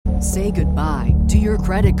Say goodbye to your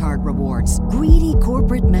credit card rewards. Greedy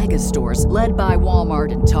corporate mega stores, led by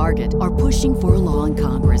Walmart and Target, are pushing for a law in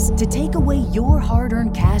Congress to take away your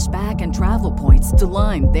hard-earned cash back and travel points to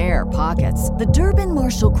line their pockets. The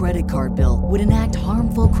Durbin-Marshall credit card bill would enact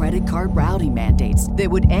harmful credit card routing mandates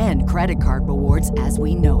that would end credit card rewards as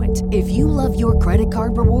we know it. If you love your credit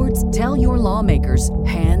card rewards, tell your lawmakers,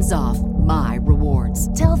 hands off my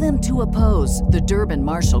rewards. Tell them to oppose the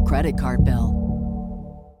Durbin-Marshall credit card bill.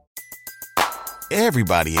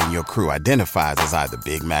 Everybody in your crew identifies as either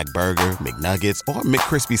Big Mac Burger, McNuggets, or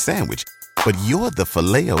McCrispy Sandwich. But you're the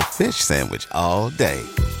Filet-O-Fish Sandwich all day.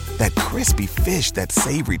 That crispy fish, that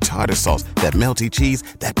savory tartar sauce, that melty cheese,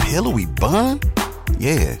 that pillowy bun.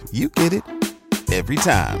 Yeah, you get it. Every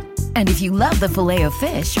time. And if you love the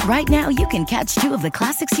Filet-O-Fish, right now you can catch two of the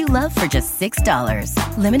classics you love for just $6.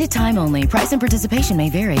 Limited time only. Price and participation may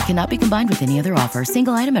vary. Cannot be combined with any other offer.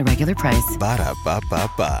 Single item at regular price.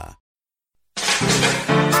 Ba-da-ba-ba-ba.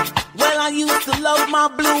 Well, I used to love my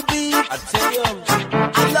blue beat. I tell you,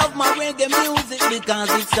 I love my reggae music because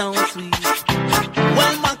it sounds sweet.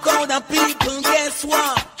 Well, my crowd of people, guess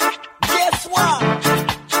what? Guess what?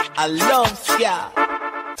 I love ska.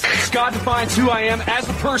 Ska defines who I am as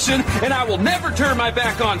a person, and I will never turn my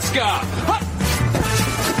back on ska. Ha!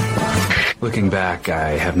 Looking back,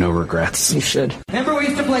 I have no regrets. You should. Remember we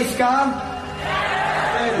used to play ska?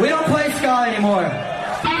 We don't play ska anymore.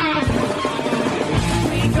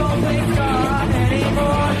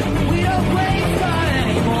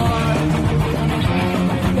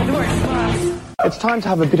 It's time to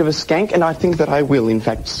have a bit of a skank, and I think that I will, in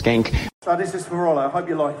fact, skank. So this is for all. I hope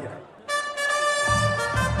you like it.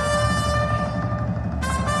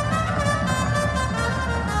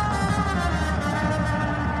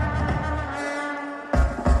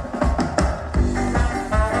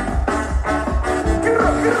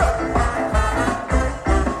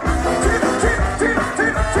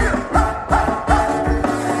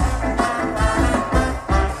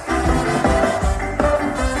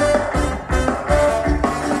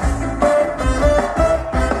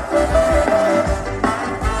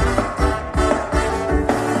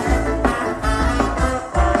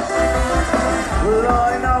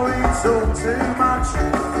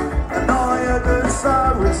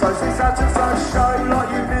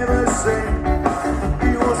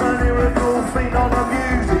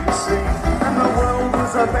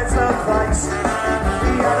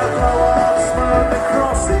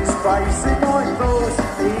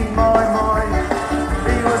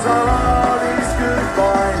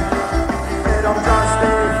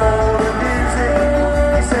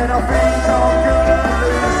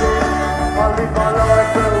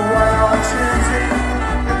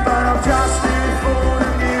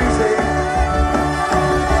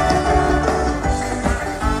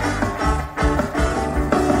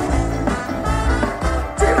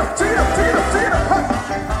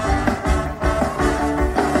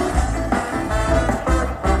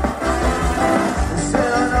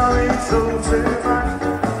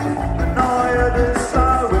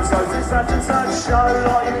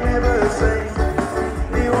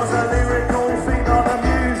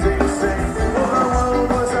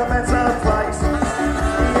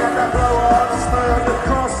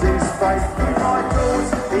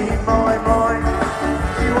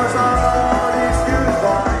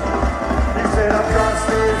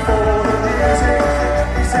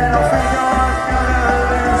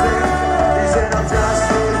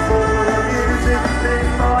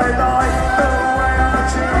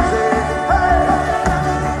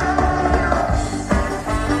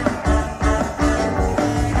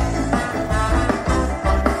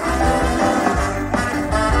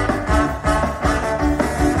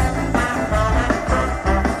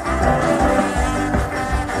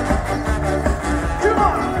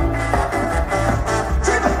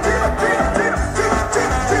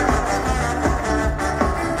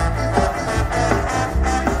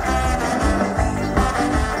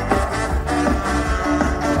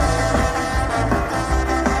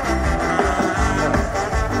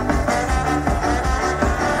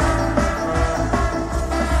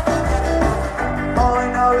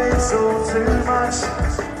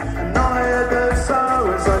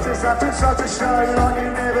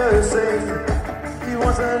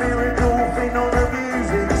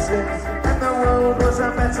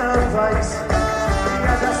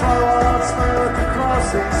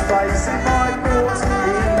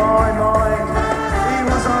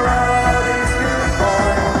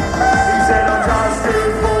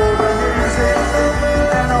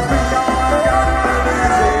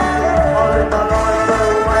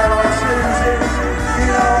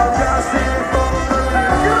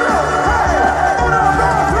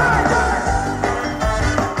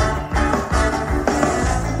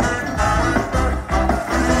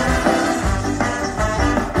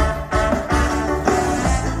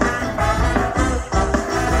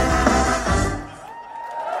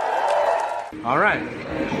 All right.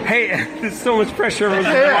 Hey, there's so much pressure.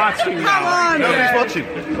 Everyone's watching now. Come on, Nobody's watching.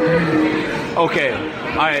 Okay.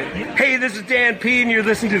 All right. Hey, this is Dan P, and you're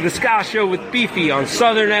listening to The Ska Show with Beefy on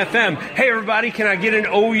Southern FM. Hey, everybody, can I get an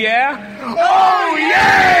oh yeah? Oh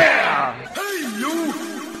yeah! Hey,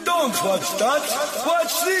 you! Don't watch that.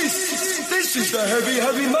 Watch this. This is the heavy,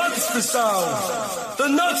 heavy monster sound. The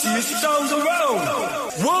nuttiest sound around.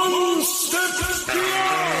 One step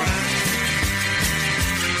beyond.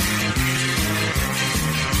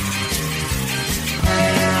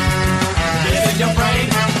 This is your brain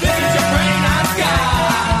on Ska.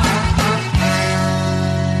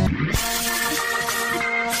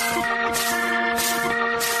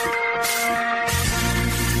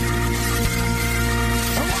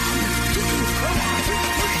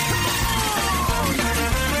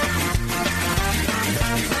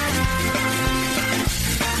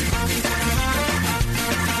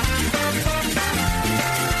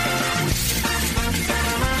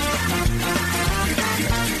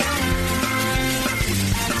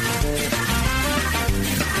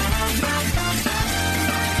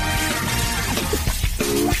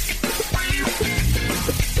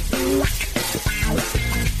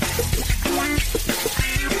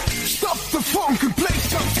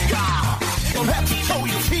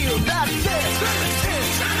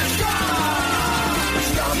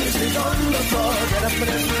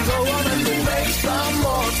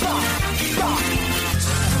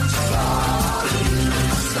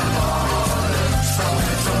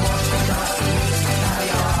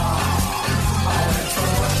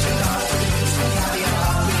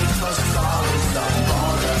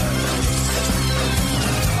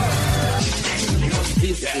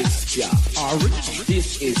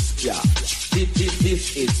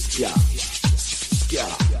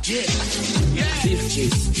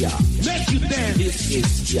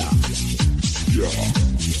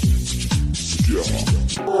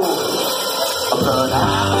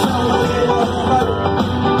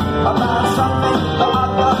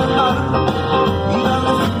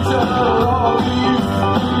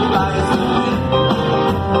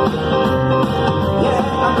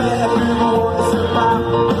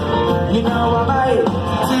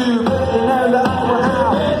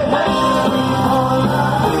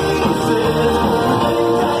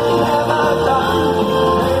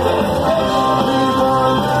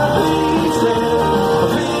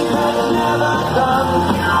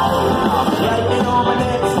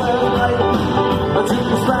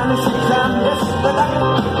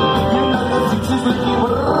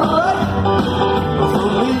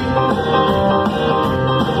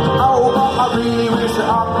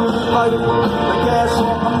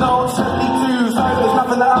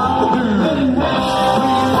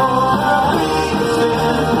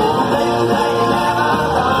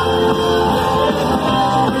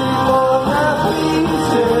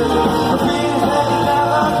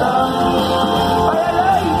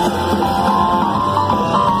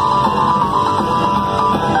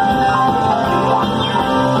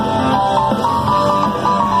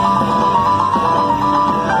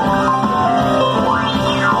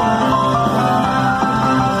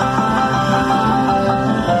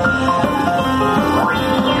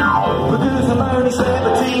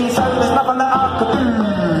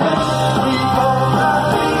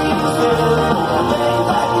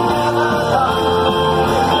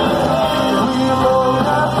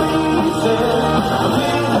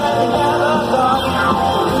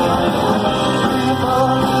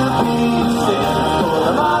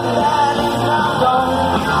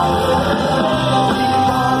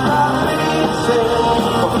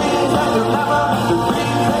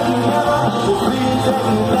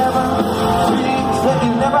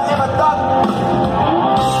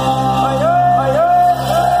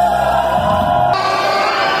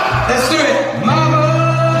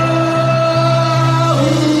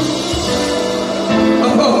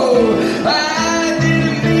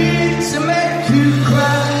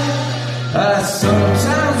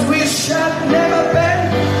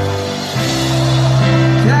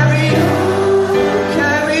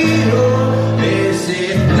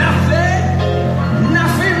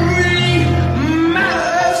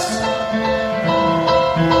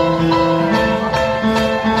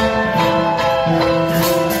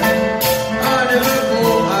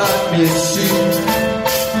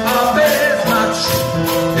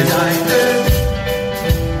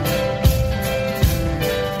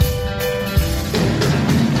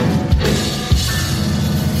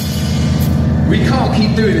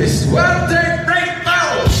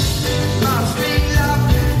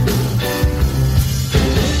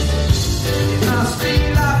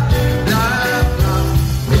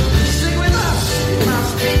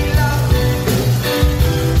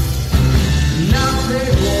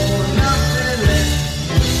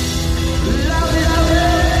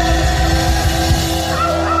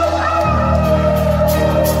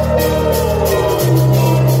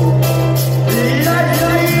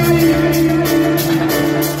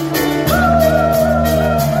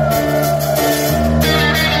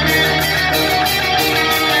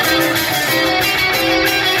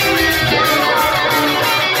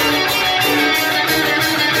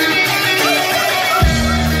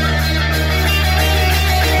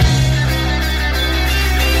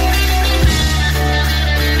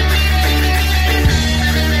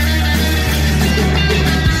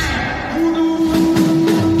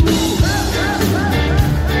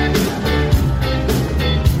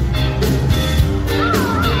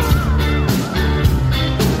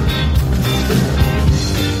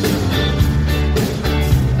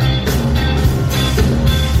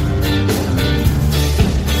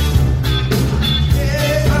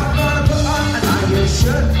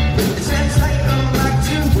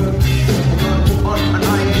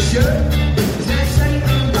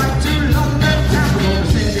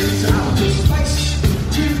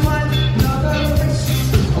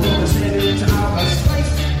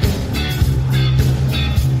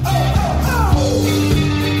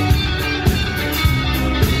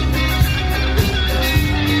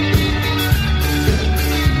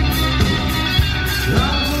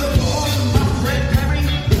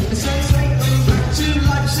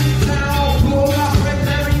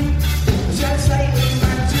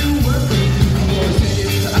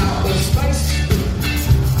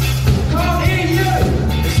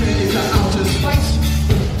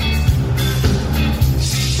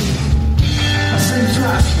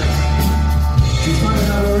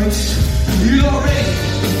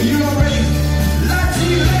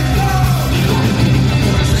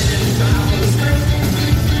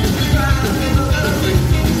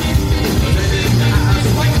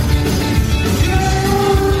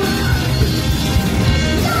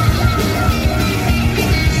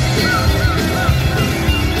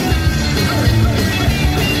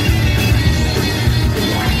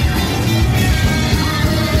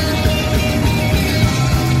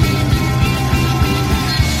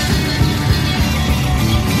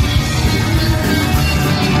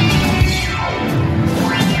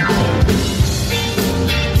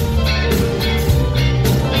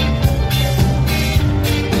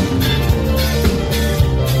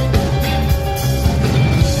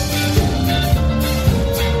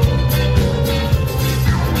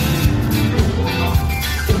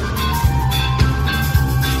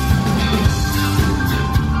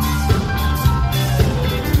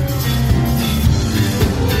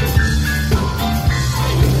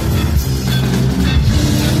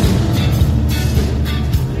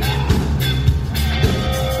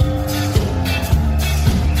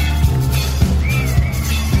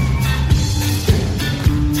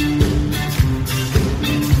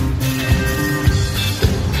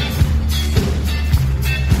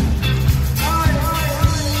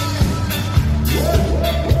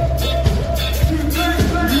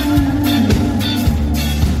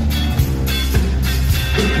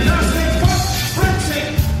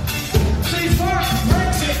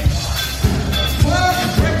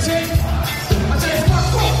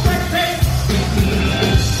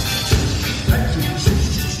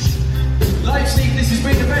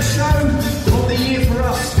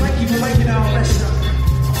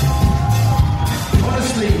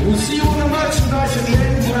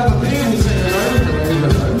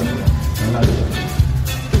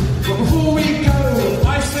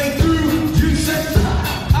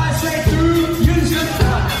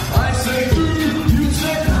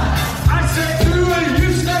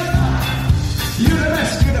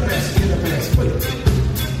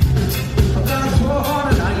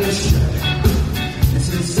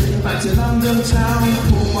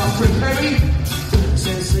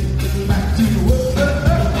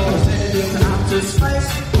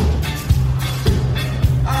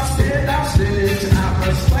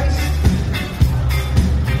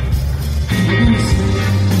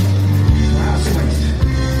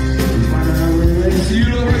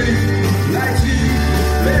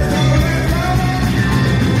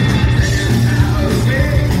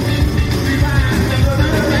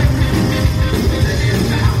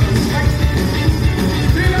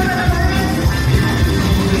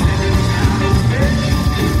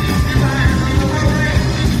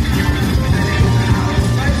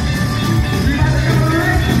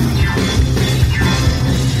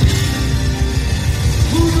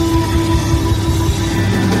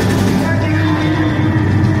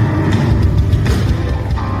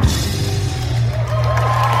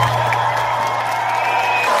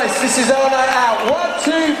 this is our night out. 1,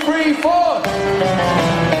 2, 3, 4.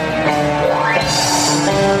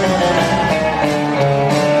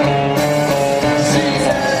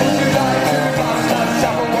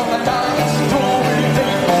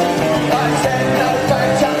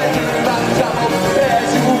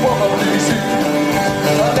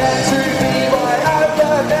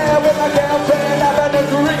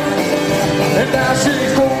 And now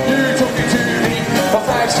she's called you, talking to me. My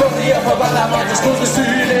flag's from the upper, but I might just close the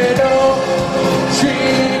ceiling. Oh, she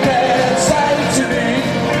can say to me,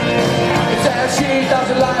 it's that she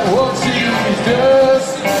doesn't like what she does.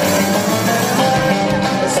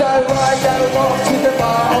 So I go off to the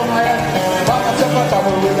bar on my own, buy myself a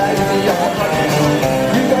double with a lady on my own.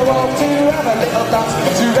 You go off to have a little dance,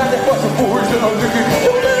 to have it for some boys that are looking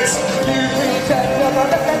for this. You pretend that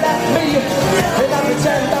I'm looking at me, and I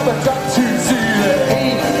pretend I'm a drunk to see the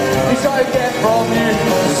heat. It's I get from you,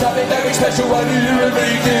 something very special when you and me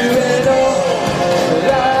doing all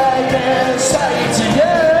I can say to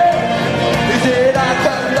you is that I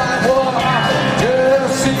don't like what I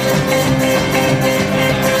just see.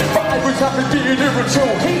 Vibrant up and being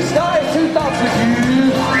irritable, he's dying to dance with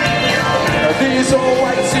you. This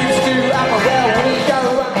always seems to happen where we go.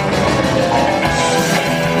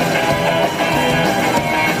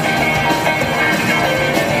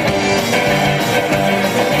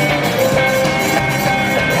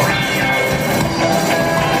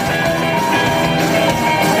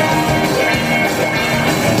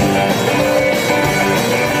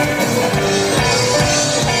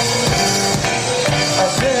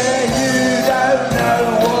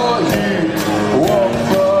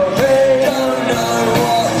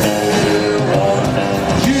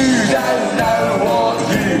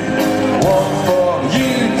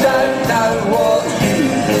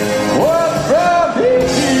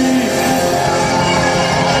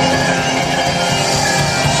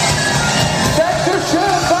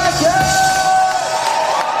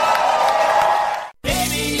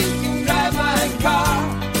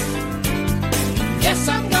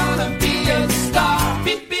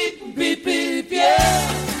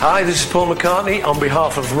 Hi, this is Paul McCartney on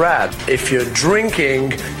behalf of RAD. If you're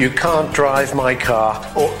drinking, you can't drive my car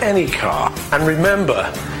or any car. And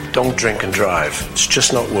remember, don't drink and drive. It's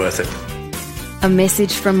just not worth it. A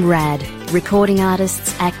message from RAD, recording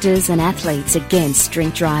artists, actors and athletes against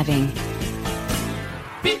drink driving.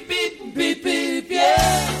 Beep, beep, beep, beep,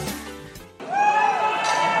 yeah.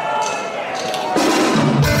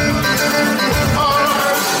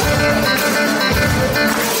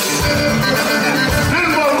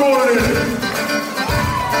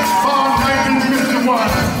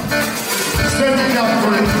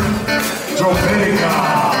 Jamaica.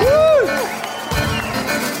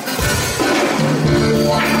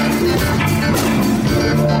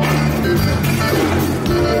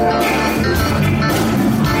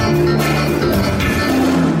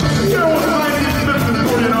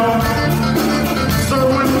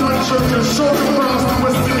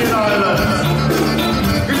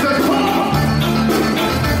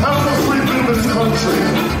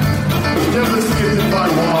 Devastated by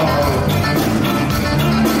war.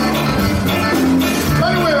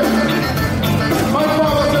 Anyway, my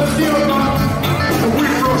father said, "Steal not the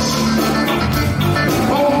wheat rush,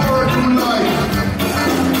 over to life."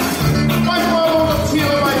 My father was a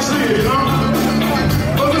tailor by trade, you know.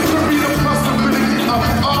 But this could be the possibility of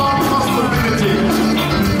all possibility.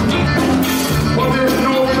 But there's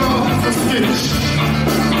no cloth to stitch.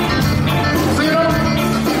 So you know,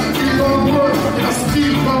 keep on work in a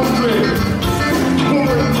steel foundry.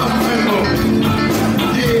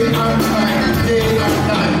 Day and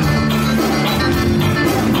night.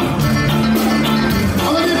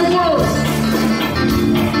 And then even worse,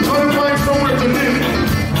 trying to find somewhere to live,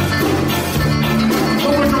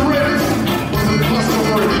 somewhere to rent was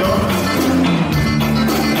impossible, you know.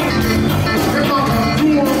 They knocked on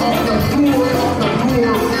door after door after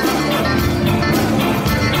door.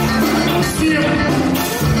 The same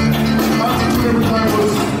attitude every time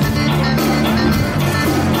was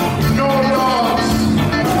no dogs,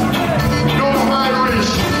 no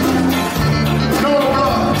Irish, no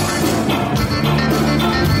blacks.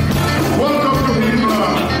 Welcome to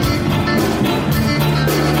England.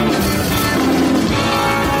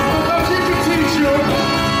 I'm not here to teach you, I'm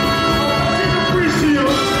here to preach to you.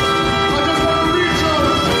 I just want to reach out.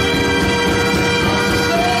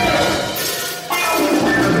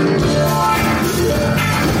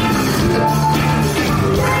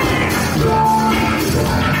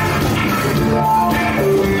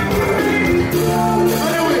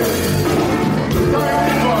 Anyway,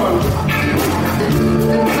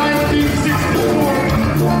 in 1964,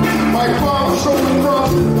 my father showed the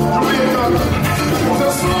cross.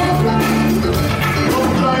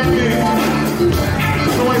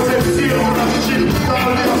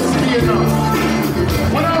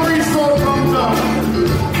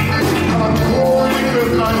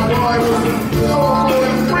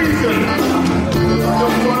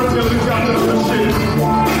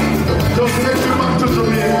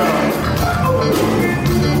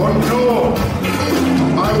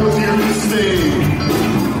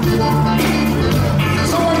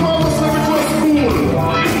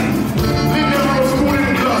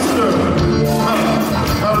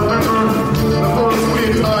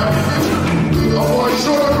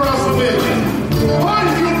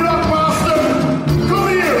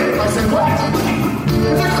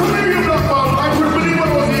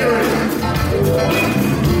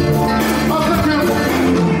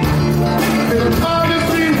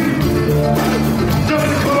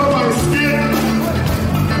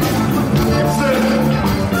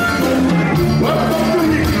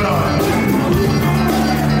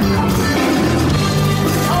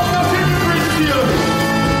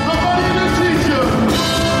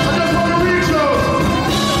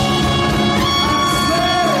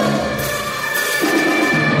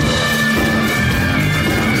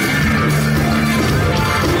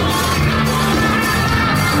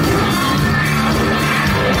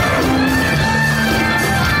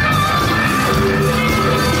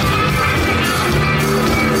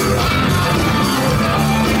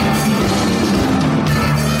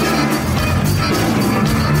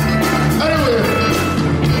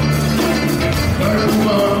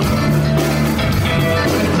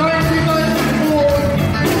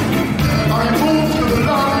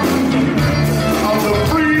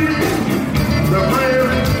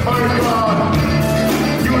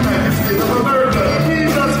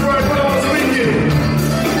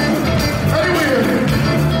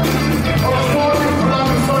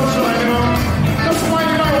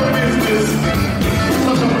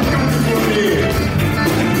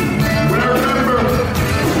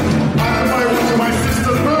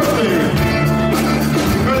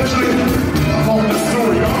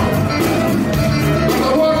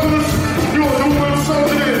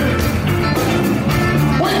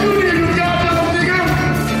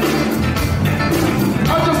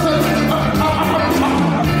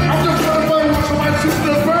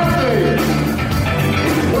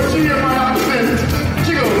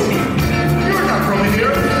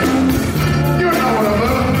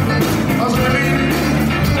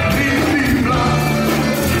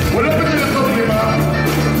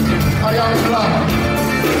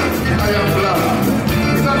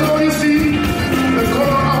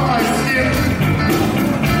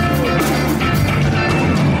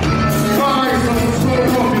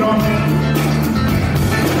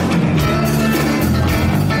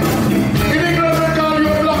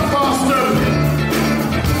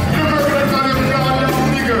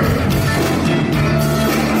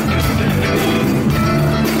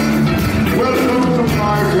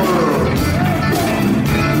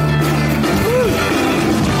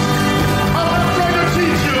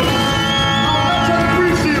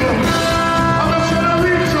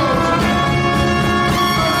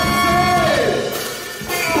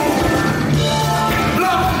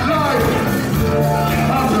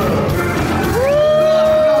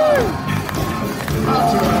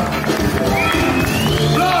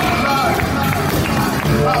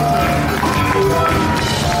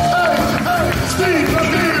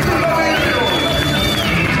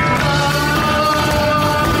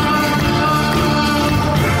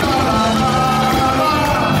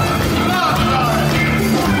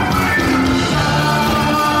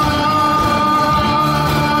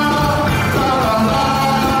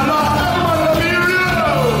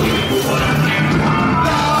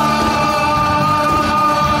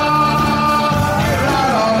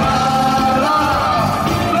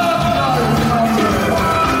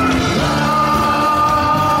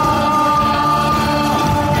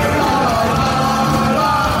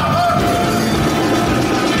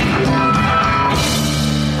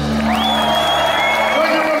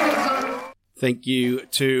 Thank you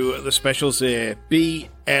to the specials here,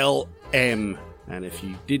 BLM. And if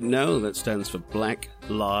you didn't know, that stands for Black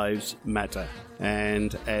Lives Matter.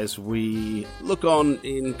 And as we look on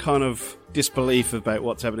in kind of disbelief about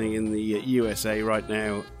what's happening in the USA right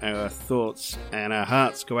now, our thoughts and our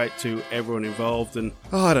hearts go out to everyone involved. And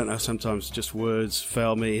I don't know, sometimes just words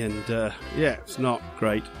fail me, and it's not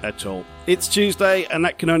great at all. It's Tuesday, and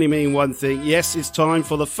that can only mean one thing. Yes, it's time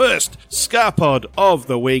for the first Ska Pod of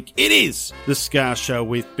the week. It is the Ska Show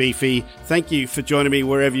with Beefy. Thank you for joining me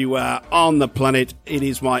wherever you are on the planet. It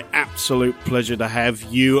is my absolute pleasure to have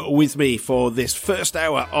you with me for this first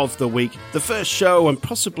hour of the week, the first show and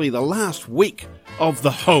possibly the last week of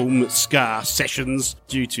the home ska sessions.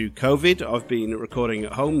 Due to COVID, I've been recording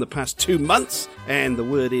at home the past 2 months, and the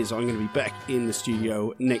word is I'm going to be back in the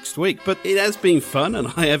studio next week. But it has been fun, and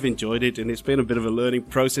I have enjoyed it, and it's been a bit of a learning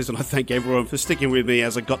process, and I thank everyone for sticking with me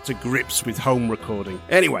as I got to grips with home recording.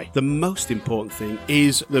 Anyway, the most important thing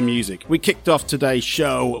is the music. We kicked off today's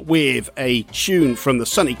show with a tune from the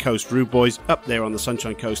Sunny Coast Rude Boys up there on the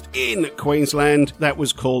Sunshine Coast in Queensland. That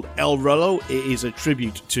was called El Rollo. It is a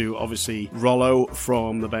tribute to, obviously, Rollo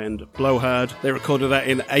from the band Blowhard. They recorded that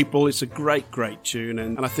in April. It's a great tune,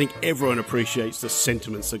 and I think everyone appreciates the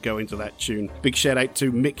sentiments that go into that tune. Big shout out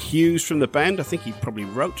to Mick Hughes from the band. I think he probably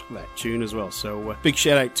wrote that tune as well. So big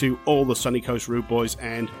shout out to all the Sunny Coast Rude Boys,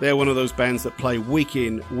 and they're one of those bands that play week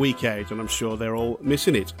in, week out, and I'm sure they're all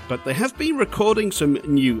missing it. But they have been recording some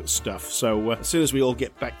new stuff, so as soon as we all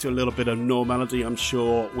get back to a little bit of normality, I'm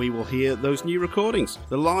sure we will hear those new recordings.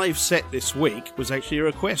 The live set this week was actually a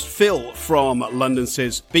request. Phil from London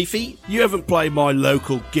says, Beefy, you haven't played my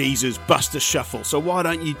local geezers Buster Shuffle, so why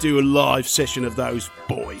don't you do a live session of those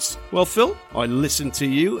boys? Well, Phil, I listened to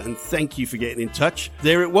you, and thank you for getting in touch.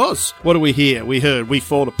 There it was. What do we hear? We heard We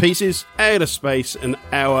Fall to Pieces, Out of Space, and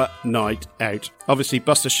Our Night Out. Obviously,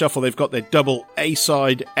 Buster Shuffle, they've got their double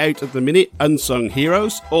A-side out at the minute, Unsung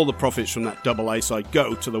Heroes. All the profits from that double A-side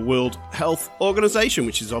go to the World Health Organization,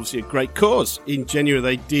 which is obviously a great cause. In January,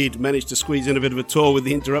 they did manage to squeeze in a bit of a tour with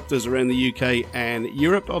the Interrupters around the UK and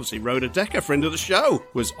Europe. Obviously, Rhoda Decker, friend of the show,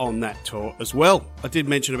 was on that tour as well. I did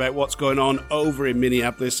mention about what's going on over in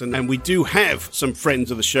Minneapolis, and we do have some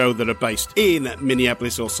friends of the show that are based in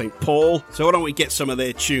Minneapolis or St. Paul. So why don't we get some of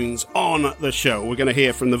their tunes on the show? We're going to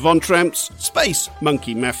hear from the Von Tramps, Space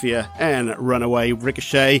Monkey Mafia, and Runaway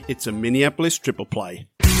Ricochet. It's a Minneapolis triple play.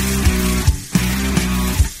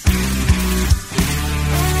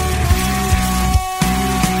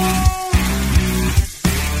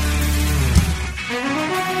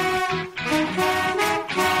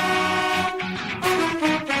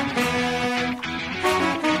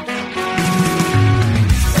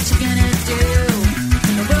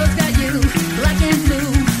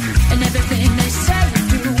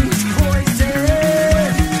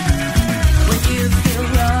 When you feel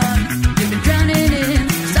wrong, you've been drowning in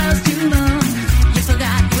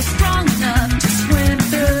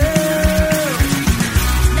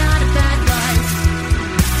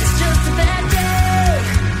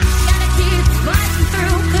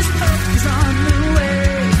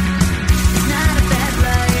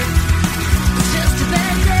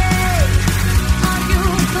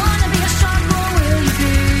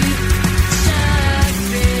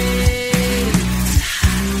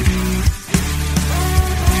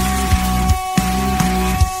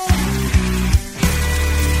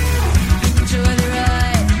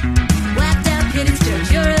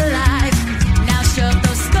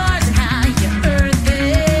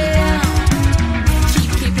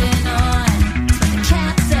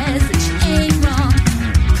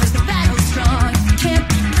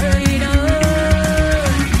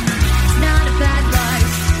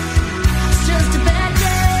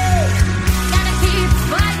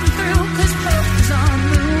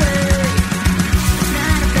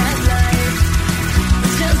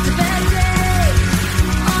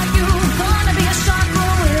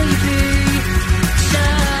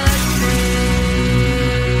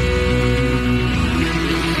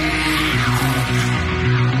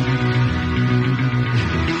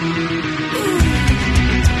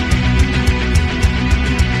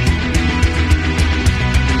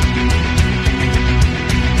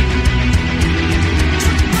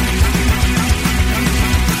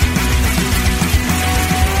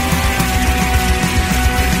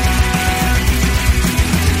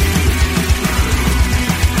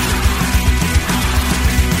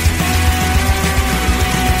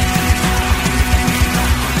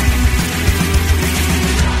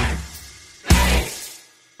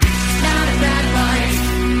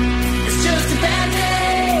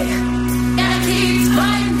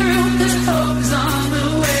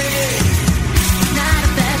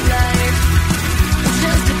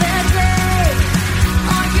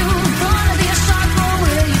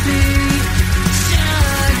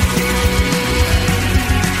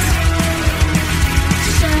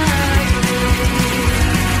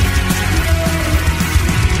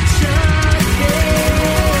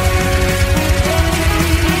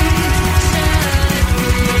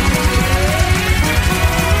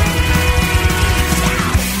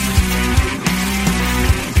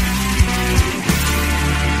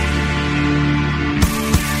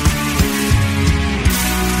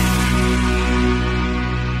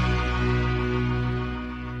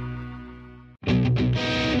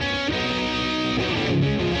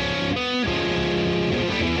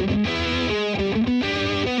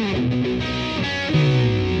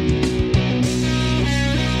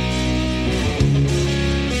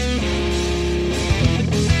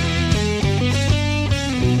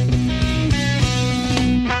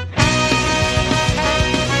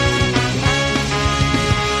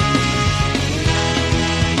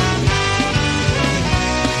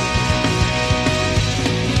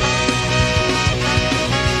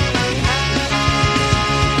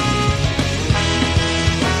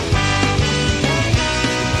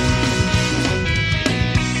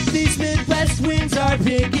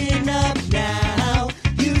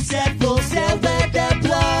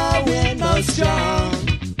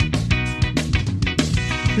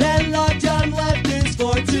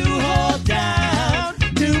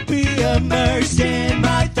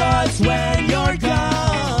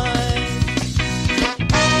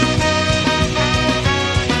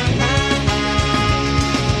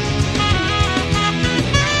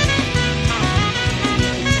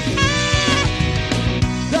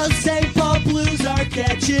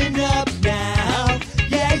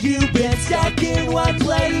our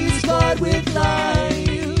place fought with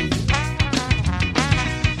life.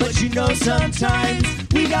 But you know sometimes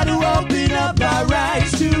we gotta open up our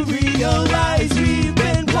eyes to realize we've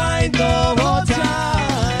been blind the whole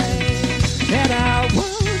time. And I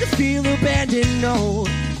wanna feel abandoned, no,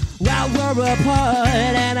 while we're apart.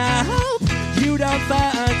 And I hope you don't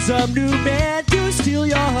find some new man to steal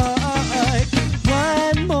your heart.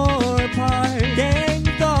 One more parting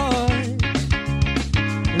thought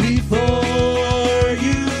before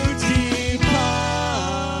you depart.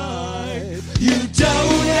 You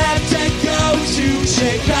don't have to go to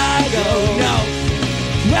Chicago, no.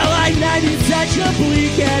 Well, I-90's such a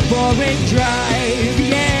bleak and boring drive,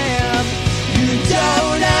 yeah. You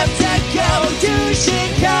don't have to go to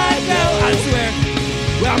Chicago, I swear.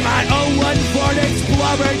 Well, my 01 Ford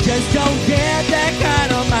Explorer just don't get that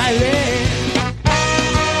kind of mileage.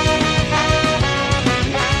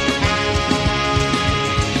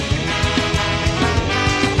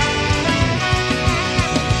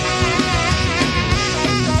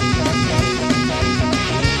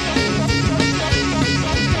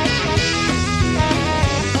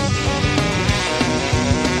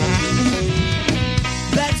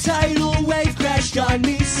 That tidal wave crashed on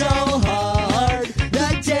me so hard the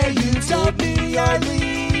day you told me you're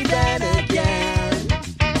leaving again.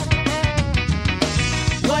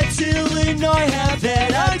 What's Illinois have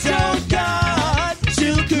that I don't got?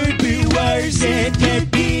 Still could be worse, it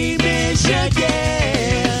could be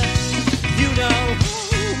Michigan. You know,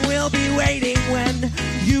 we'll be waiting when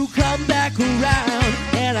you come back around.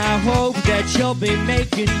 And I hope that you'll be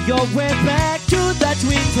making your way back to the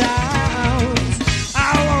Twin Towns.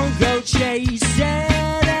 I won't go chasing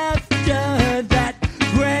after that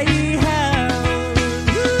Greyhound.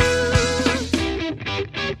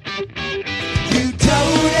 You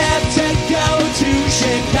don't have to go to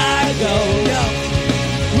Chicago, no.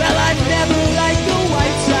 Well, I never liked the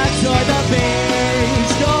White Sox or the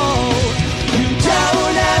Bears, no. You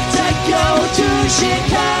don't have to go to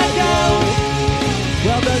Chicago.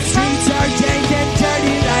 Well, the streets are dank and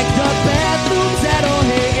dirty like the bathrooms at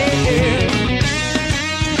O'Hare.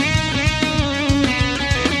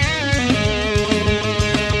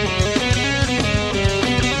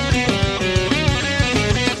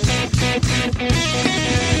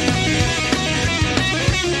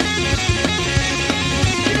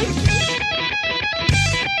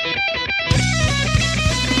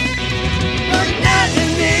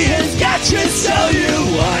 You so you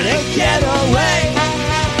wanna get away.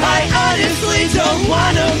 I honestly don't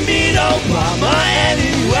wanna meet Obama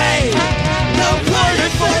anyway. No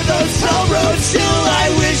credit for those toll roads, still I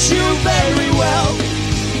wish you very well.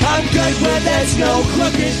 I'm good when there's no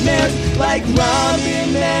crooked man like Rahm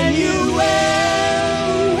Emanuel.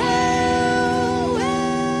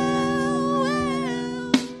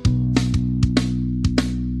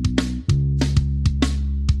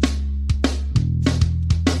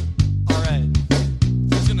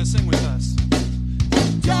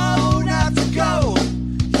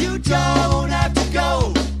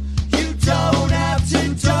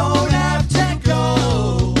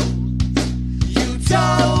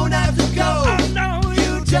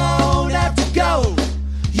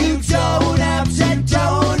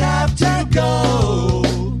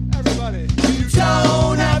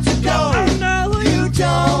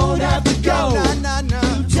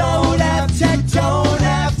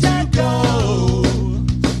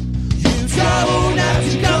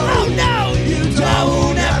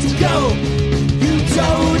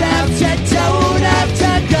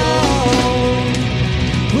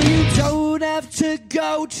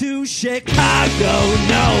 To Chicago,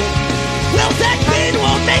 no. Well, that bin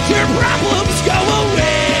won't make your problems go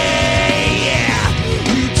away. Yeah,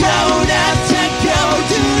 you don't have to go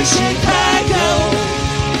to Chicago,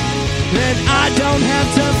 and I don't have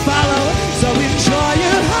to follow. So enjoy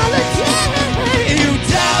your holiday. You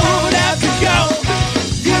don't have to go.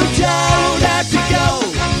 You don't have to go.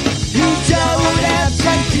 You don't have to.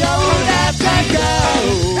 Don't have to go.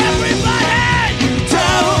 Everybody, you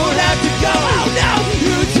don't have to go. Oh no.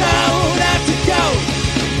 Don't have to go.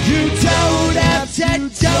 You don't have to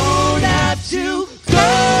go. No.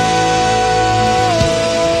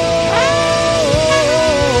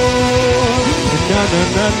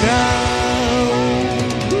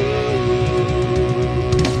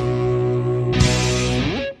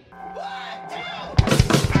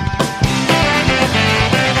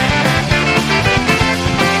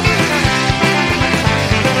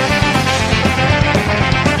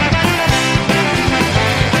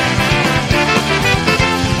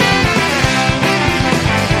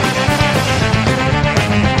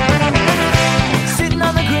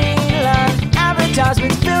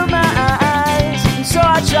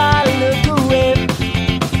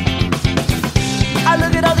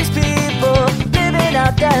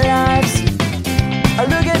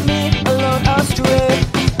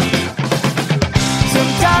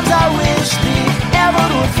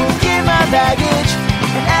 would forgive my baggage.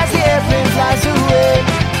 And as the airplane flies away,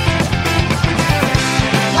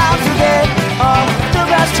 I'll forget all the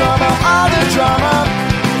past trauma, all the drama.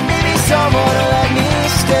 Maybe someone will let me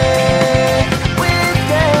stay with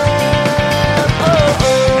them. Oh,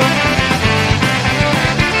 oh.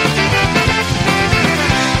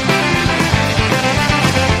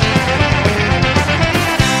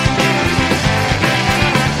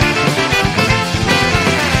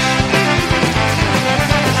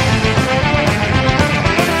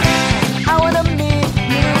 I wanna meet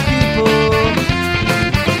new people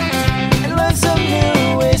and learn some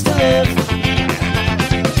new ways to live.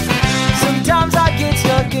 Sometimes I get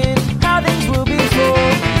stuck in how things will be for.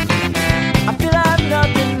 I feel I have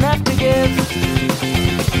nothing left to give.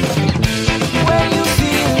 When you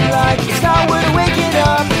feel like it's not worth waking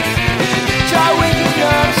up, try waking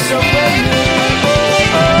up somewhere new.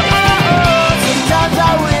 Oh, oh, oh, oh. Sometimes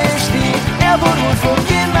I wish the airport would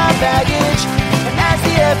forgive my baggage. And as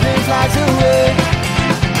the airplane flies away,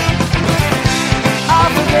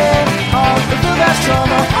 I'll forget all of the past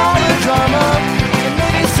trauma, all the drama. And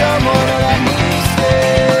maybe someone will let me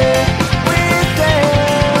stay with them.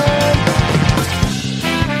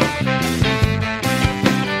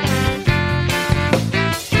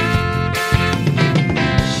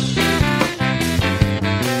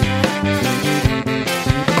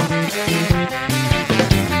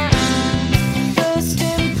 First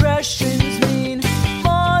impressions mean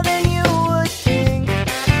more than you would think.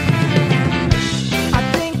 I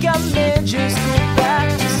think I may just go back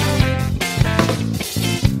to sleep.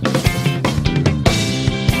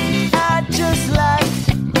 I just like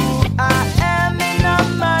who I am in all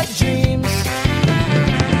my dreams.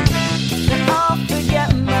 And I'll forget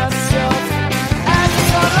myself as the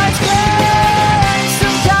sunlight gleams.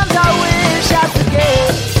 Sometimes I wish I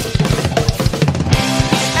forget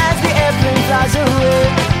as the airplane flies away.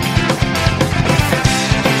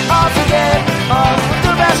 I'll forget all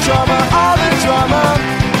the past trauma, all the drama.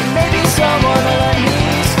 Maybe someone will let me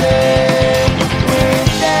stay with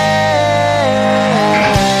them.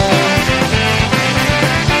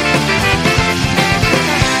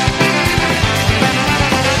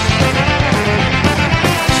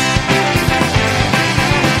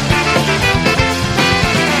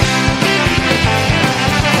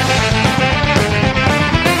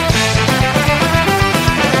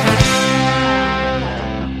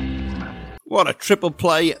 What a triple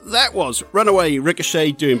play that was. Runaway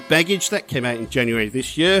Ricochet doing Baggage, that came out in January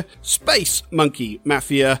this year. Space Monkey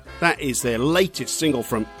Mafia, that is their latest single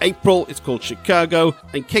from April. It's called Chicago.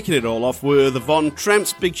 And kicking it all off were the Von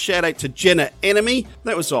Tramps. Big shout out to Jenna Enemy.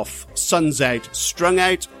 That was off Suns Out, Strung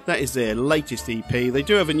Out. That is their latest EP. They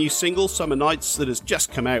do have a new single, Summer Nights, that has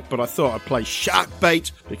just come out, but I thought I'd play Shark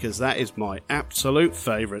Bait because that is my absolute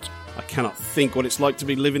favourite. I cannot think what it's like to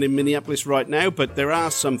be living in Minneapolis right now, but there are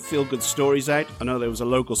some feel-good stories out. I know there was a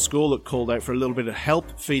local school that called out for a little bit of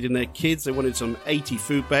help feeding their kids. They wanted some 80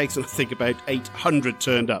 food bags, and I think about 800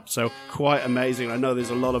 turned up, so quite amazing. I know there's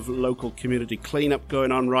a lot of local community cleanup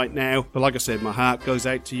going on right now, but like I said, my heart goes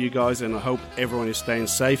out to you guys, and I hope everyone is staying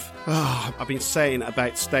safe. I've been saying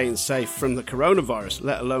about staying safe from the coronavirus,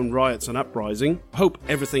 let alone riots and uprising. Hope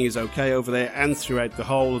everything is okay over there and throughout the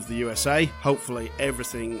whole of the USA. Hopefully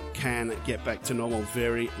everything can get back to normal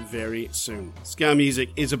very, very soon. Ska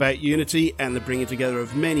music is about unity and the bringing together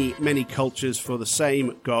of many, many cultures for the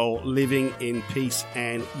same goal, living in peace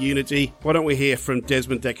and unity. Why don't we hear from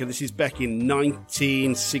Desmond Dekker? This is back in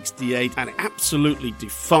 1968 and it absolutely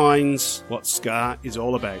defines what ska is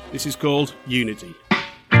all about. This is called Unity.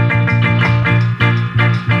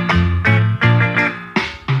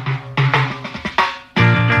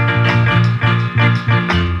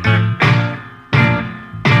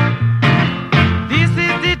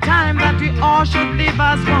 Should live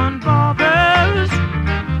as one brothers.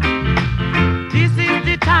 This is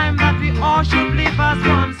the time that we all should live as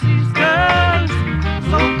one sisters.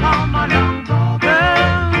 So come along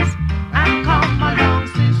brothers and come along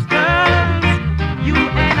sisters.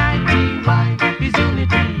 UNITY is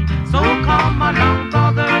unity. So come along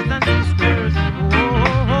brothers and sisters.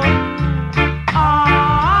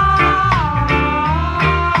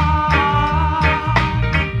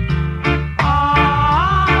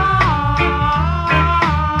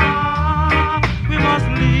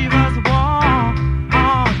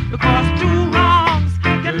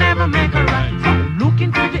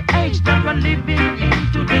 Living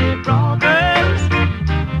in today, brothers.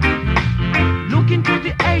 Look into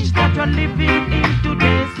the age that we're living in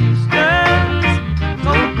today, sisters.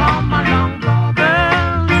 So come along,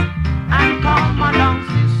 brothers, and come along,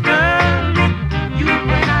 sisters.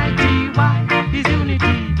 UNITY is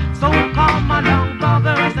unity. So come along,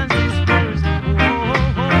 brothers.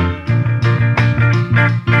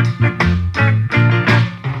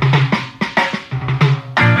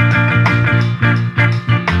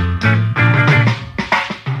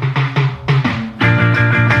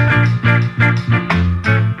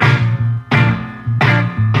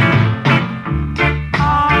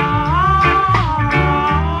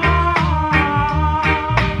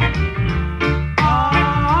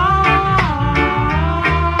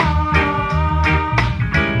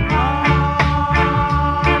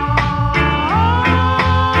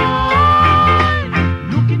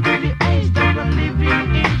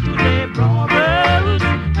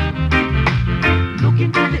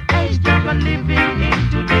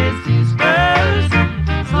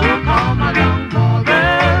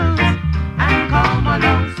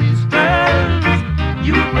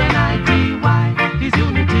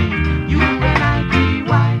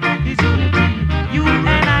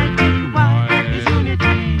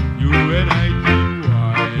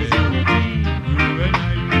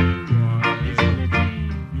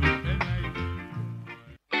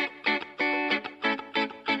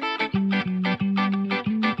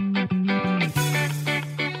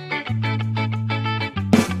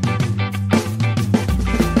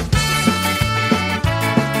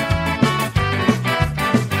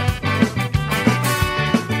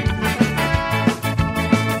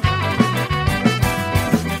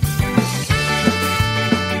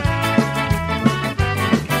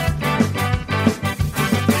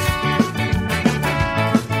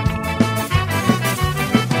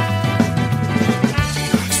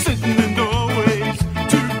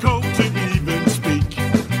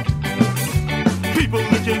 people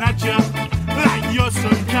looking at you like you're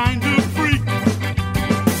some kind of freak.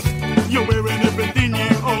 You're wearing everything you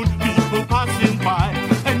own, people passing by,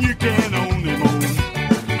 and you can't own them all.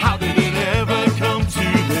 How did it ever come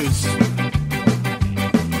to this?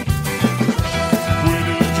 Where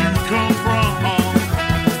did you come from?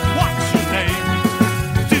 What's your name?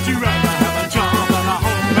 Did you ever have a job and a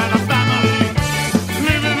home and a family?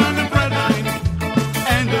 Living on the breadline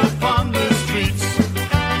and upon the streets.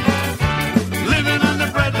 Living on the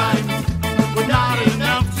breadline with not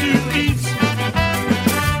enough to eat.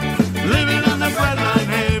 Living on the breadline,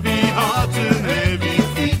 heavy hearts and heavy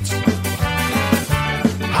feet.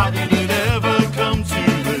 How did it ever come to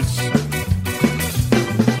this?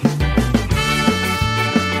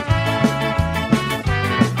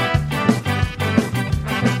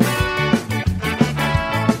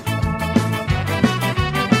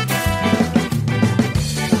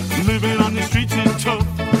 Living on the streets is tough,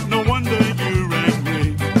 no wonder you're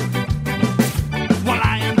angry. What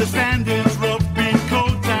I understand is rough, being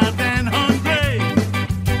cold, tired and hungry.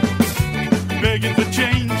 Begging for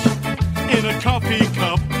change in a coffee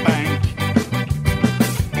cup bank.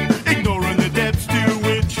 Ignoring the depths to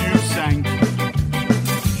which you sank.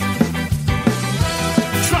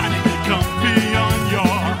 Trying to get comfy on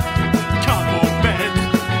your cardboard bed,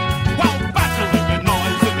 while battling the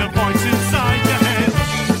noise and the voice inside your head.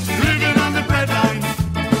 Living on the breadline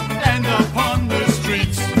and upon the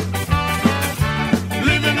streets.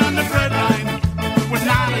 Living on the breadline with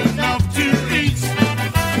not enough to eat.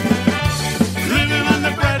 Living on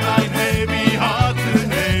the breadline, heavy hearts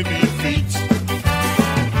and heavy feet.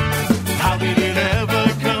 How did it ever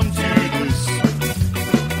come to this?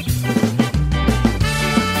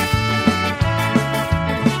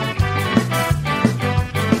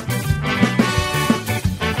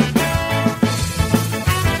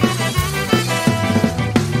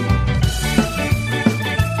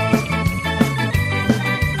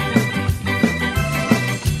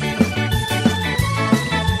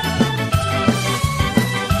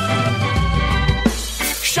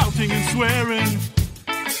 Shouting and swearing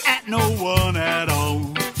at no one at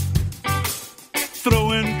all.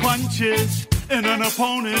 Throwing punches in an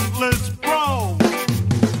opponentless brawl.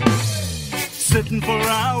 Sitting for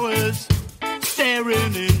hours,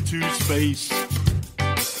 staring into space.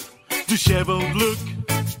 Disheveled look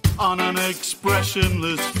on an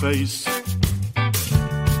expressionless face.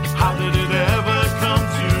 How did it ever come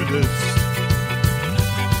to this?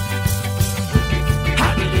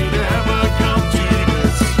 How did it ever come to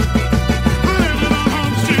this? Living on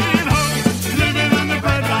Home Street, home, living on the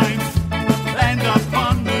breadline and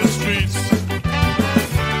upon the streets.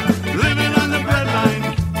 Living on the breadline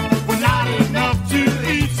with not enough to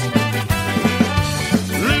eat.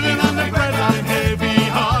 Living on the breadline, heavy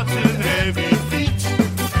hearts and heavy feet.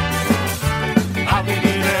 How did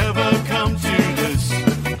it ever come to this?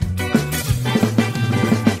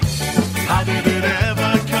 How did it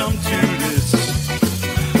ever come to this?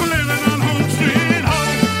 Living on Home Street,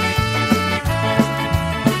 home.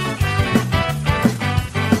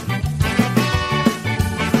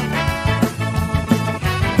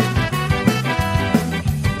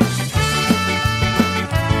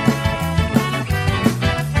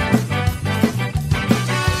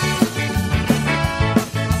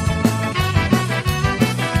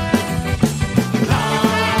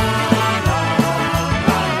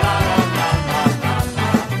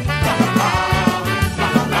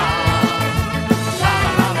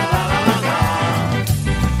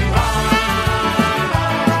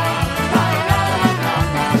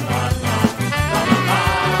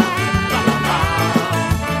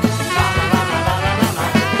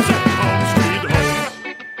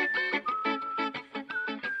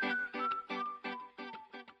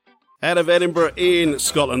 Out of Edinburgh in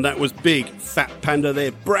Scotland, that was Big Fat Panda,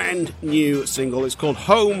 their brand new single. It's called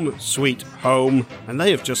Home Sweet Home, and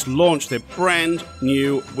they have just launched their brand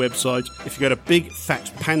new website. If you go to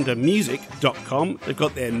bigfatpandamusic.com, they've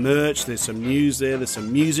got their merch, there's some news there's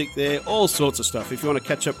some music there, all sorts of stuff. If you want to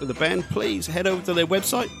catch up with the band, please head over to their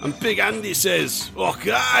website. And Big Andy says,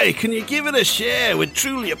 "Okay, can you give it a share? We'd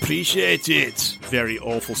truly appreciate it." Very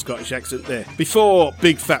awful Scottish accent there. Before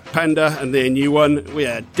Big Fat Panda and their new one, we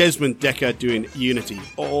had Desmond Decker doing Unity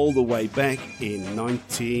all the way back in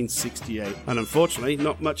 1968. And unfortunately,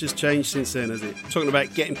 not much has changed since then, has it? Talking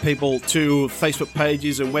about getting people to Facebook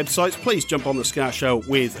pages and websites, please jump on the Scar Show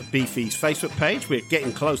with Beefy's Facebook page. We're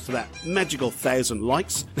getting close to that magical 1,000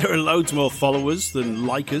 likes. There are loads more followers than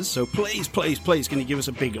likers, so please, please, please, can you give us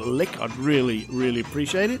a big lick? I'd really, really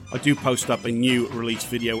appreciate it. I do post up a new release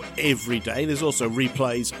video every day. There's also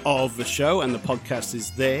replays of the show, and the podcast is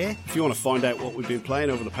there. If you want to find out what we've been playing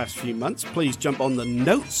over the past few few months, please jump on the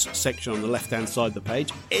notes section on the left-hand side of the page.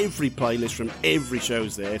 Every playlist from every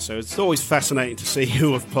show's there, so it's always fascinating to see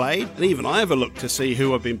who have played. And even I have a look to see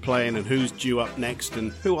who I've been playing and who's due up next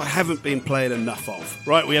and who I haven't been playing enough of.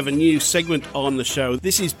 Right, we have a new segment on the show.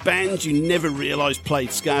 This is bands you never realised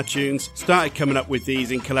played ska tunes. Started coming up with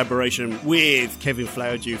these in collaboration with Kevin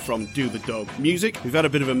Flowerdew from Do the Dog Music. We've had a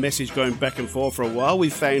bit of a message going back and forth for a while.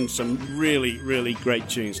 We've found some really, really great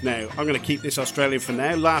tunes. Now, I'm going to keep this Australian for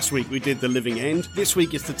now. Last week we did The Living End. This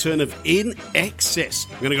week it's the turn of In Excess.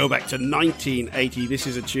 I'm going to go back to 1980. This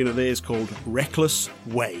is a tune of theirs called Reckless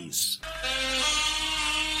Ways.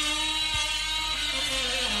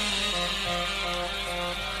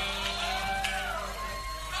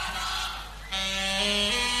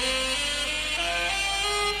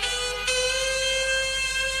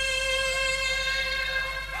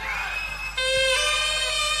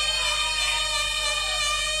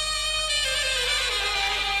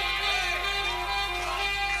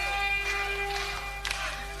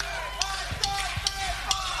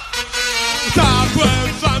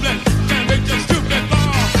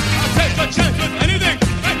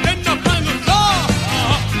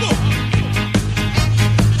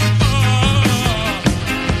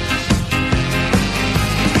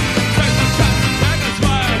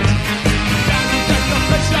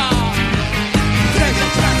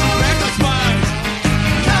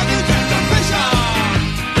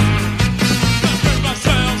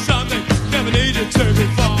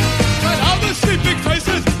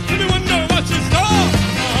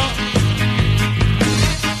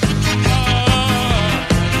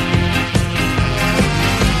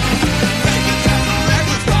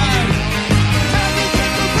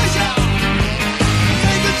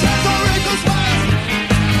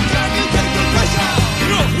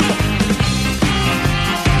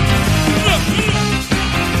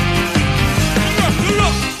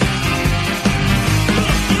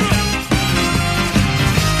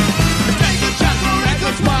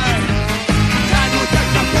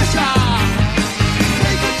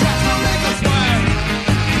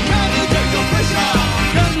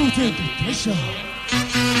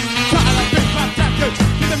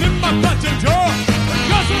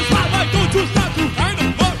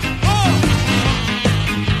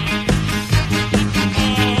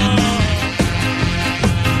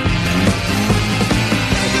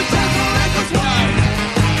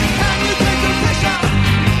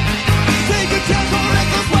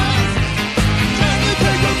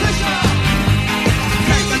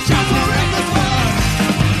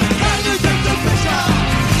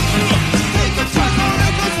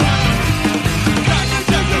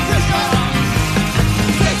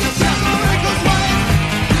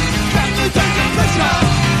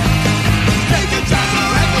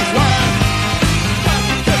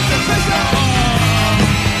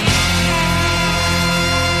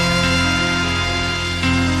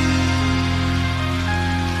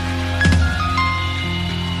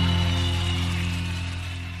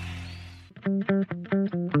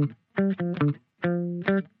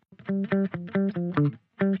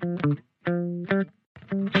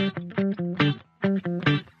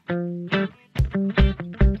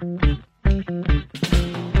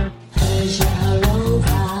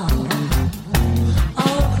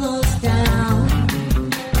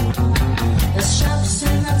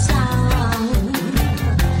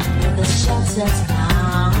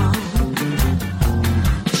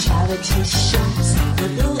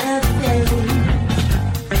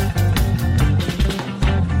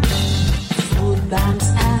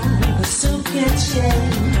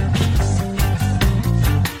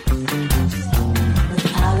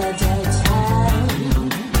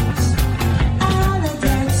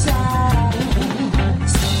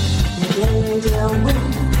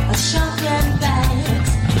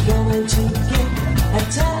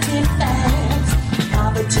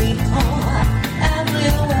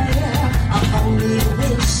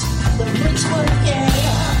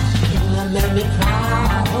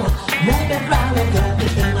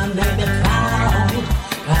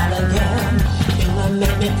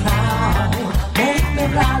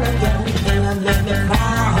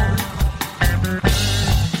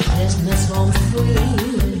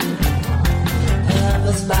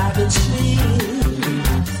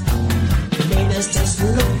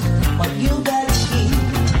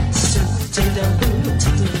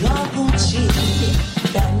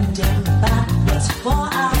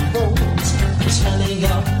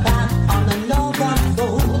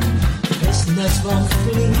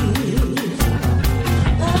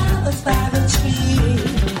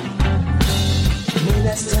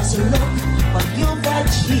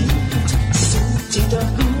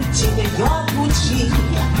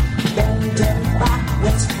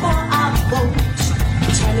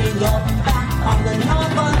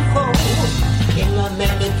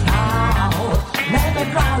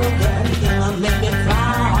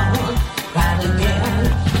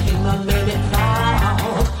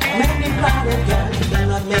 again,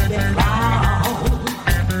 gonna make me proud.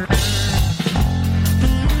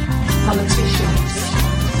 Politicians,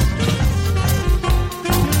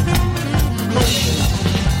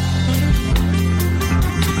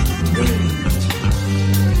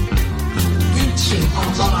 reaching on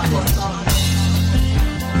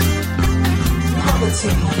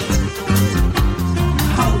poverty,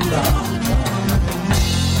 hunger,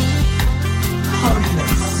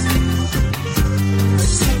 homeless,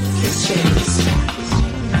 sick chains.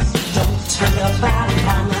 Don't turn your back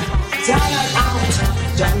on the down and out.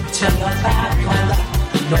 Don't turn your back on the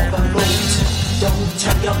Northern Road. Don't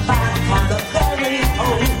turn your back on the very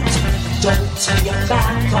old. Don't turn your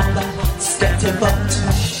back on the skeptic vote.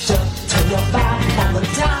 Don't turn your back on the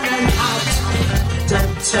down and out.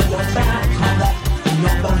 Don't turn your back on the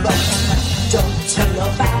Northern Road. Don't turn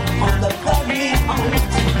your back on the very old.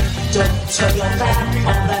 Don't turn your back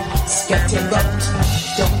on the skeptic vote.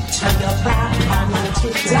 Don't turn your back on the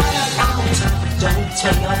down and out. Don't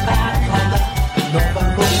turn your back on the Northern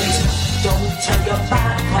Road. Don't turn your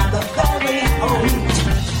back on the very old.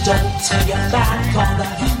 Don't turn your back on the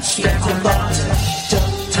skeptic vote.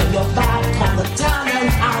 Don't turn your back on the down and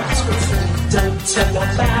out. Don't turn your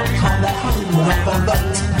back on the Northern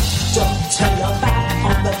Road. Don't turn your back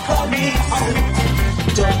on the very old.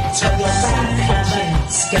 Don't turn your back on the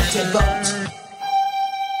skeptic vote.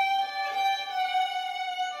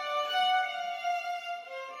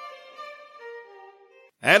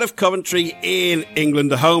 Out of Coventry in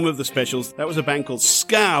England, the home of the specials, that was a band called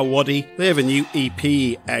Ska Waddy. They have a new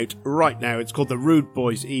EP out right now. It's called the Rude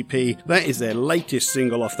Boys EP. That is their latest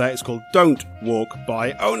single off that. It's called Don't Walk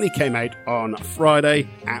By. Only came out on Friday.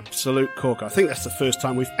 Absolute corker. I think that's the first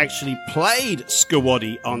time we've actually played Ska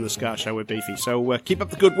Waddy on the Ska Show with Beefy. So keep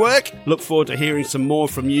up the good work. Look forward to hearing some more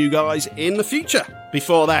from you guys in the future.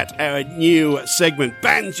 Before that, our new segment,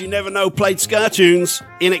 Bands You Never Know Played Ska Tunes,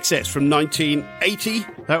 In Excess from 1980.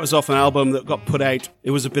 That was off an album that got put out.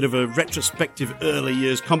 It was a bit of a retrospective early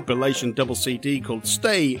years compilation double CD called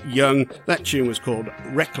Stay Young. That tune was called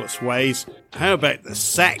Reckless Ways. How about the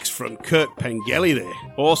sax from Kurt Pengelly there?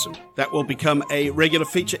 Awesome. That will become a regular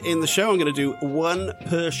feature in the show. I'm going to do one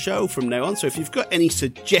per show from now on. So if you've got any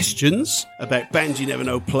suggestions about bands you never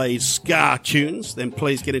know played ska tunes, then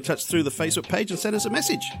please get in touch through the Facebook page and send us a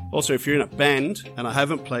message. Also, if you're in a band and I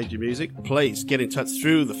haven't played your music, please get in touch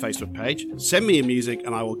through the Facebook page. Send me your music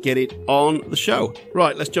and I will get it on the show.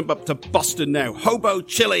 Right, let's jump up to Boston now. Hobo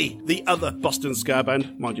Chili, the other Boston ska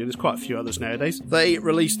band. Mind you, there's quite a few others nowadays. They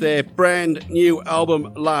released their brand new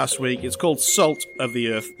album last week. It's called Salt of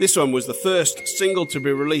the Earth. This one was the first single to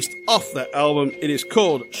be released off that album. It is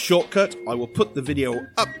called Shortcut. I will put the video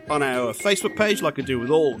up on our Facebook page like I do with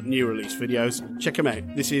all new release videos. Check them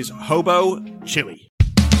out. This is Hobo Chili.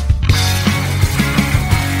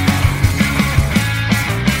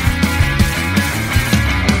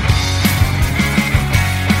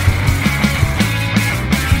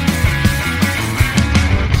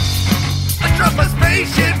 Drop a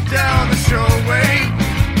spaceship down the shoreway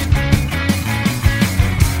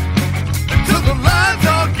until the lines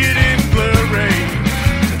all getting blurry.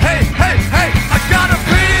 Hey, hey, hey, I got a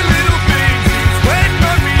pretty little thing. She's waiting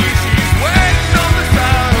on me. She's waiting on the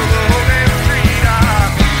side of the road in the street.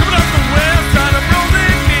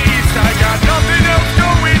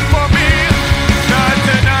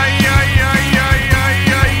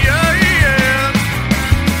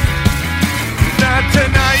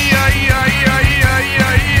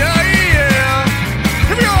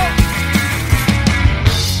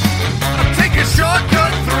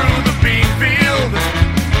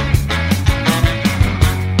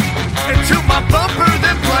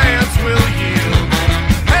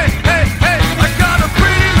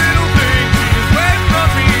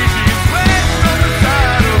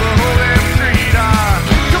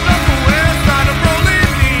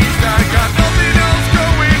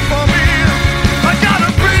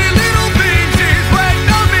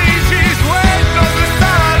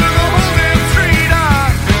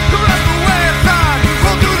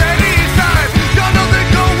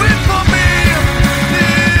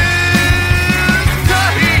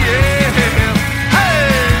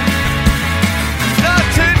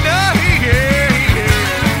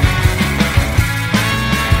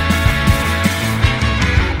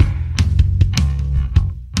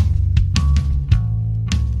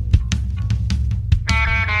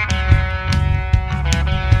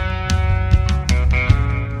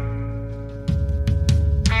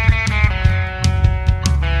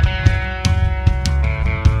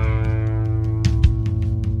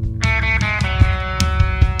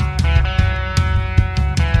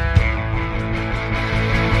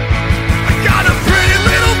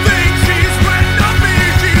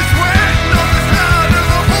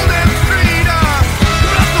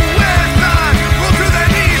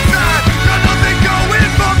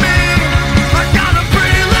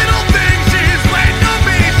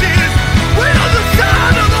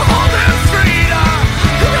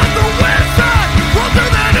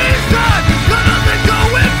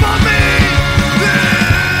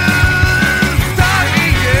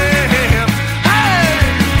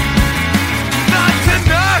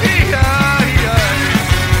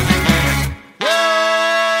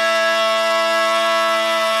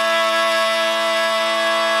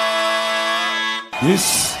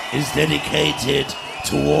 This is dedicated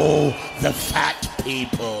to all the fat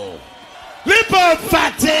people. Lip up,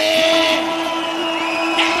 fatty!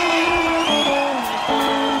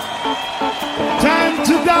 Time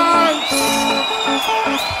to dance!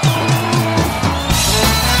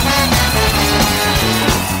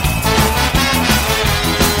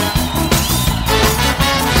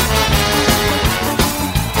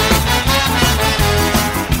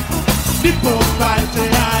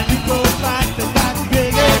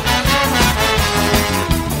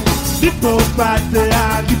 Lippo fatty,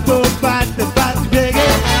 lippo fatty, fatty reggae.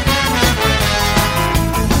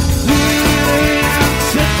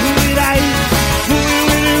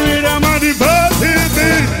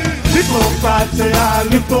 Lippo fatty,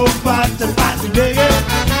 lippo fatty, fatty reggae.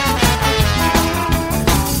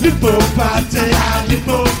 Lippo fatty,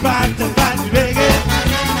 lippo fatty, fatty reggae.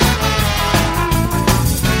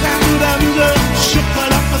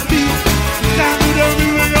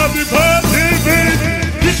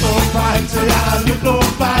 Lippo fatty, lippo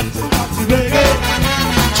fatty, fatty reggae.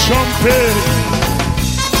 Trumpet.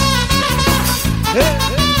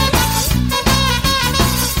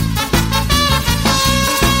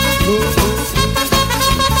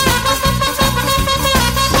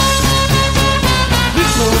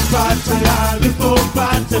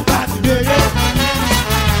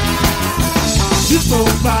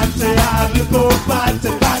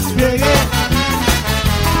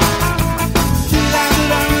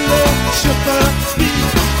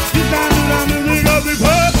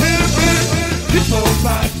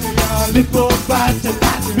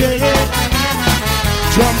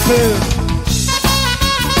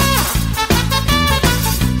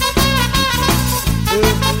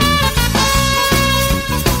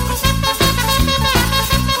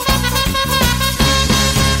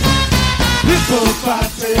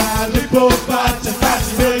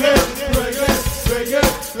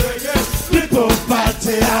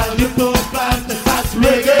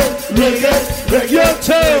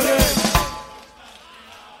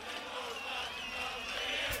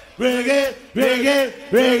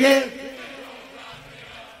 Reggae.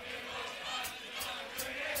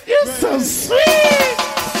 You're so sweet.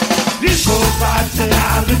 Lippo fatty,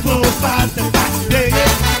 reggae.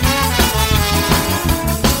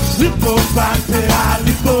 Lippo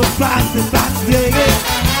fatty, reggae.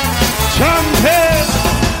 Trumpet.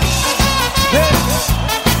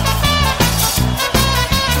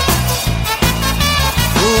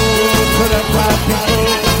 Oh, put up my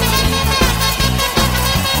people.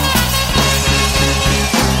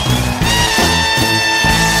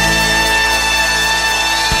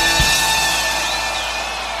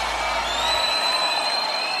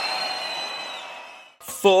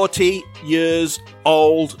 "40 years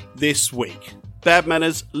old this week. Bad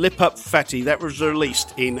Manners, Lip Up Fatty, that was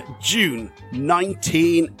released in June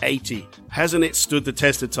 1980. Hasn't it stood the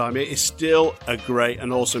test of time? It is still a great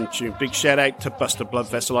and awesome tune. Big shout out to Buster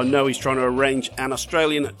Bloodvessel. I know he's trying to arrange an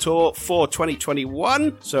Australian tour for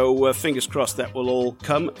 2021, so fingers crossed that will all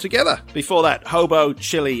come together. Before that, Hobo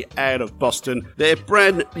Chili out of Boston. Their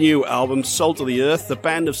brand new album, Salt of the Earth. The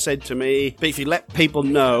band have said to me, Beefy, let people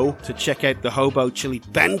know to check out the Hobo Chili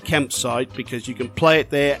Bandcamp site because you can play it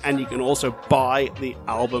there and you can also buy the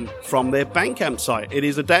album from their Bandcamp site. It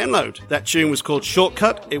is a download. That tune was called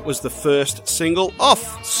Shortcut. It was the first single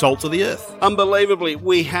off Salt of the Earth. Unbelievably,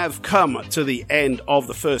 we have come to the end of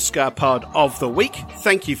the first Ska Pod of the week.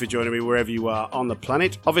 Thank you for joining me wherever you are on the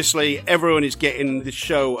planet. Obviously, everyone is getting the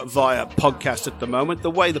show via podcast at the moment.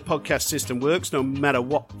 The way the podcast system works, no matter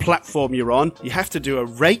what platform you're on, you have to do a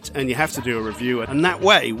rate and you have to do a review, and that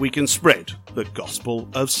way we can spread the gospel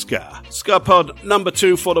of ska. Ska Pod number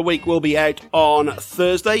 2 for the week will be out on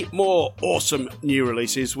Thursday. More awesome new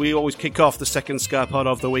releases. We always kick off the second Ska Pod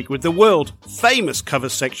of the week with the world famous cover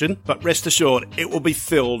section, but rest assured it will be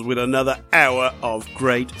filled with another hour of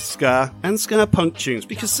great ska and ska punk tunes,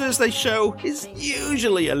 because Thursday's show is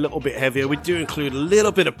usually a little bit heavier. We do include a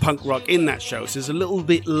little bit of punk rock in that show, so there's a little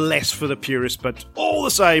bit less for the purists, but all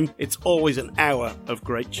the same, it's always an hour of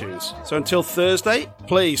great tunes. So until Thursday,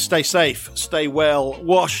 please stay safe, stay well,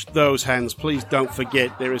 wash those hands. Please don't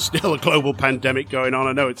forget there is still a global pandemic going on.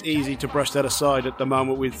 I know it's easy to brush that aside at the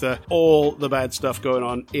moment with all the bad stuff going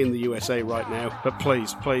on in the USA right now, but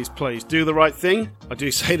please do the right thing. I do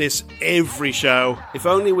say this every show. If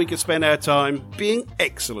only we could spend our time being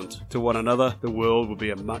excellent to one another, the world would be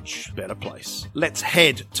a much better place. Let's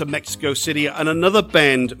head to Mexico City and another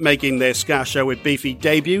band making their ska show with Beefy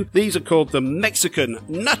debut. These are called the Mexican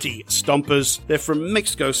Nutty Stompers. They're from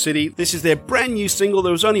Mexico City. This is their brand new single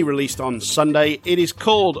that was only released on Sunday. It is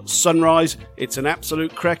called Sunrise. It's an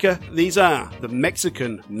absolute cracker. These are the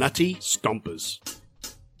Mexican Nutty Stompers.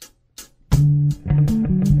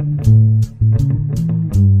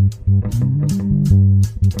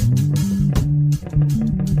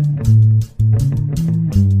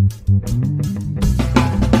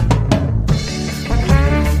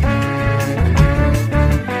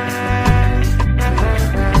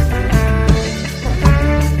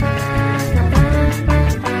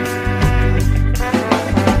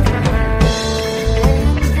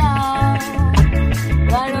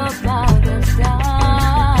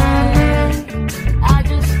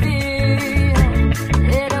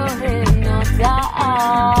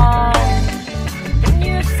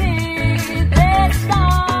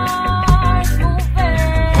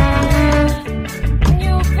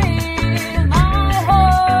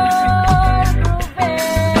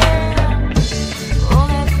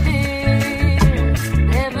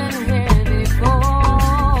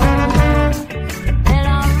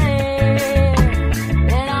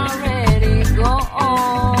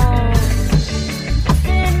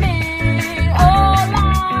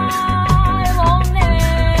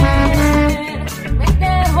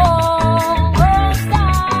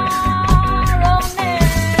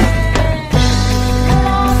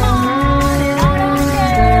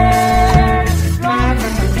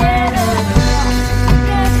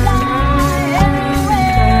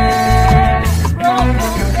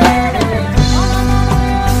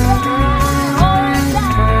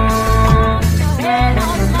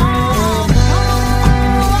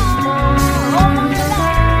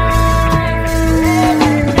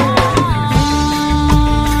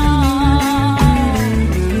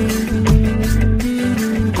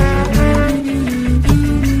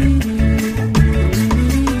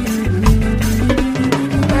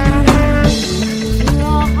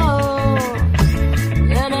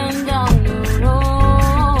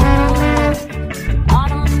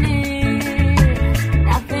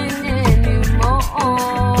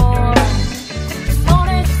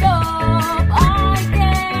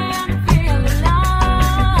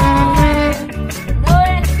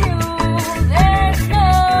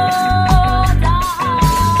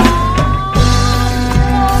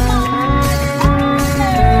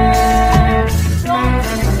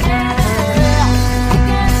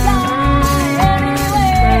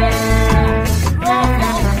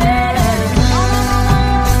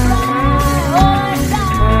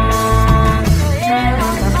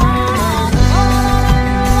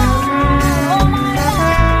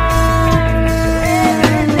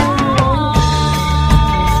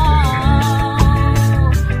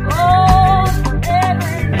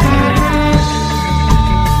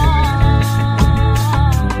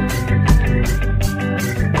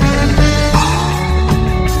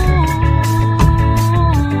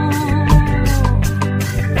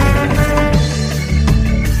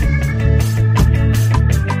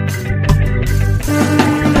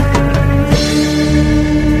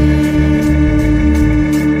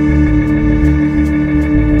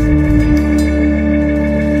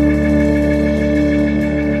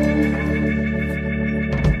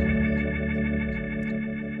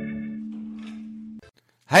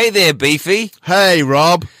 Hey there, Beefy. Hey,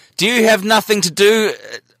 Rob. Do you have nothing to do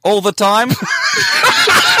all the time?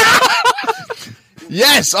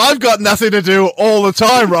 Yes, I've got nothing to do all the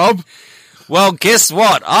time, Rob. Well, guess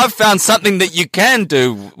what? I've found something that you can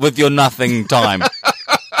do with your nothing time.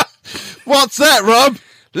 What's that, Rob?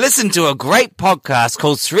 Listen to a great podcast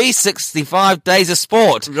called 365 Days of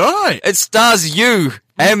Sport. Right. It stars you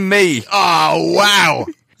and me. Oh, wow.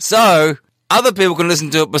 So, other people can listen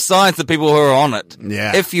to it besides the people who are on it.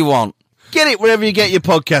 Yeah. If you want. Get it wherever you get your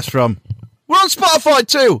podcast from. We're on Spotify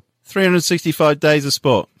too. 365 Days of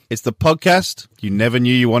Sport. It's the podcast you never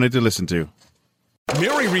knew you wanted to listen to.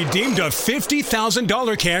 Mary redeemed a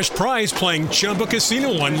 $50,000 cash prize playing Chumba Casino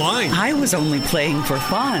online. I was only playing for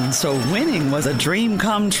fun, so winning was a dream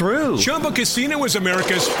come true. Chumba Casino is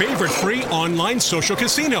America's favorite free online social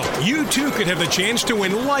casino. You, too, could have the chance to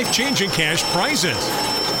win life-changing cash prizes.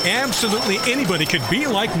 Absolutely anybody could be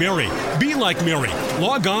like Mary. Be like Mary.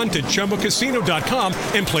 Log on to ChumbaCasino.com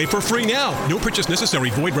and play for free now. No purchase necessary.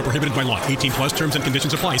 Void where prohibited by law. 18 plus terms and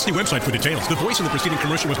conditions apply. See website for details. The voice in the preceding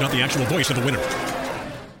commercial was not the actual voice of the winner.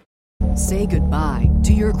 Say goodbye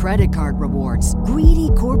to your credit card rewards. Greedy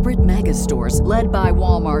corporate mega stores, led by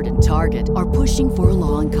Walmart and Target, are pushing for a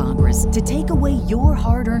law in Congress to take away your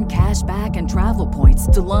hard-earned cash back and travel points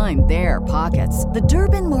to line their pockets. The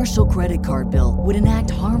Durbin-Marshall credit card bill would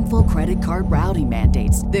enact harmful credit card routing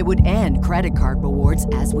mandates that would end credit card rewards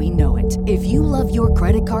as we know it. If you love your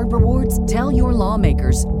credit card rewards, tell your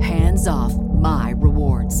lawmakers, hands off my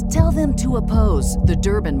rewards. Tell them to oppose the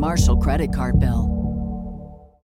Durbin-Marshall credit card bill.